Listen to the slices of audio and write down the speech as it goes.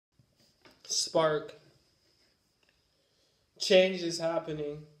spark. Change is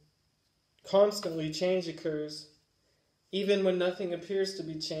happening. Constantly change occurs, even when nothing appears to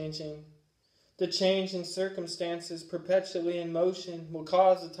be changing. The change in circumstances perpetually in motion will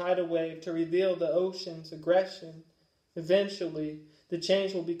cause a tidal wave to reveal the ocean's aggression. Eventually, the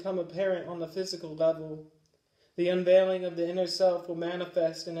change will become apparent on the physical level. The unveiling of the inner self will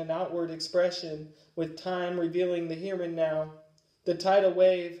manifest in an outward expression, with time revealing the here and now. The tidal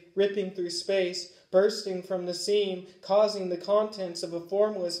wave, ripping through space, bursting from the seam, causing the contents of a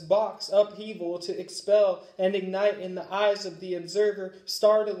formless box upheaval to expel and ignite in the eyes of the observer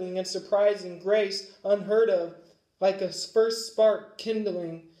startling and surprising grace unheard of, like a first spark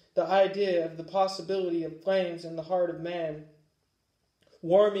kindling the idea of the possibility of flames in the heart of man.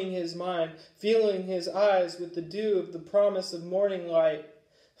 Warming his mind, filling his eyes with the dew of the promise of morning light,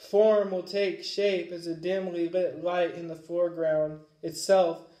 form will take shape as a dimly lit light in the foreground,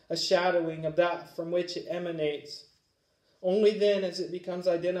 itself a shadowing of that from which it emanates. Only then, as it becomes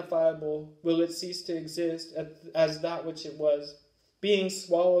identifiable, will it cease to exist as that which it was, being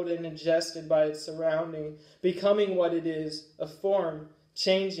swallowed and ingested by its surrounding, becoming what it is, a form,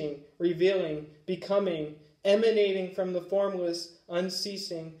 changing, revealing, becoming, emanating from the formless,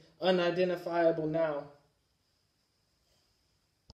 unceasing, unidentifiable now.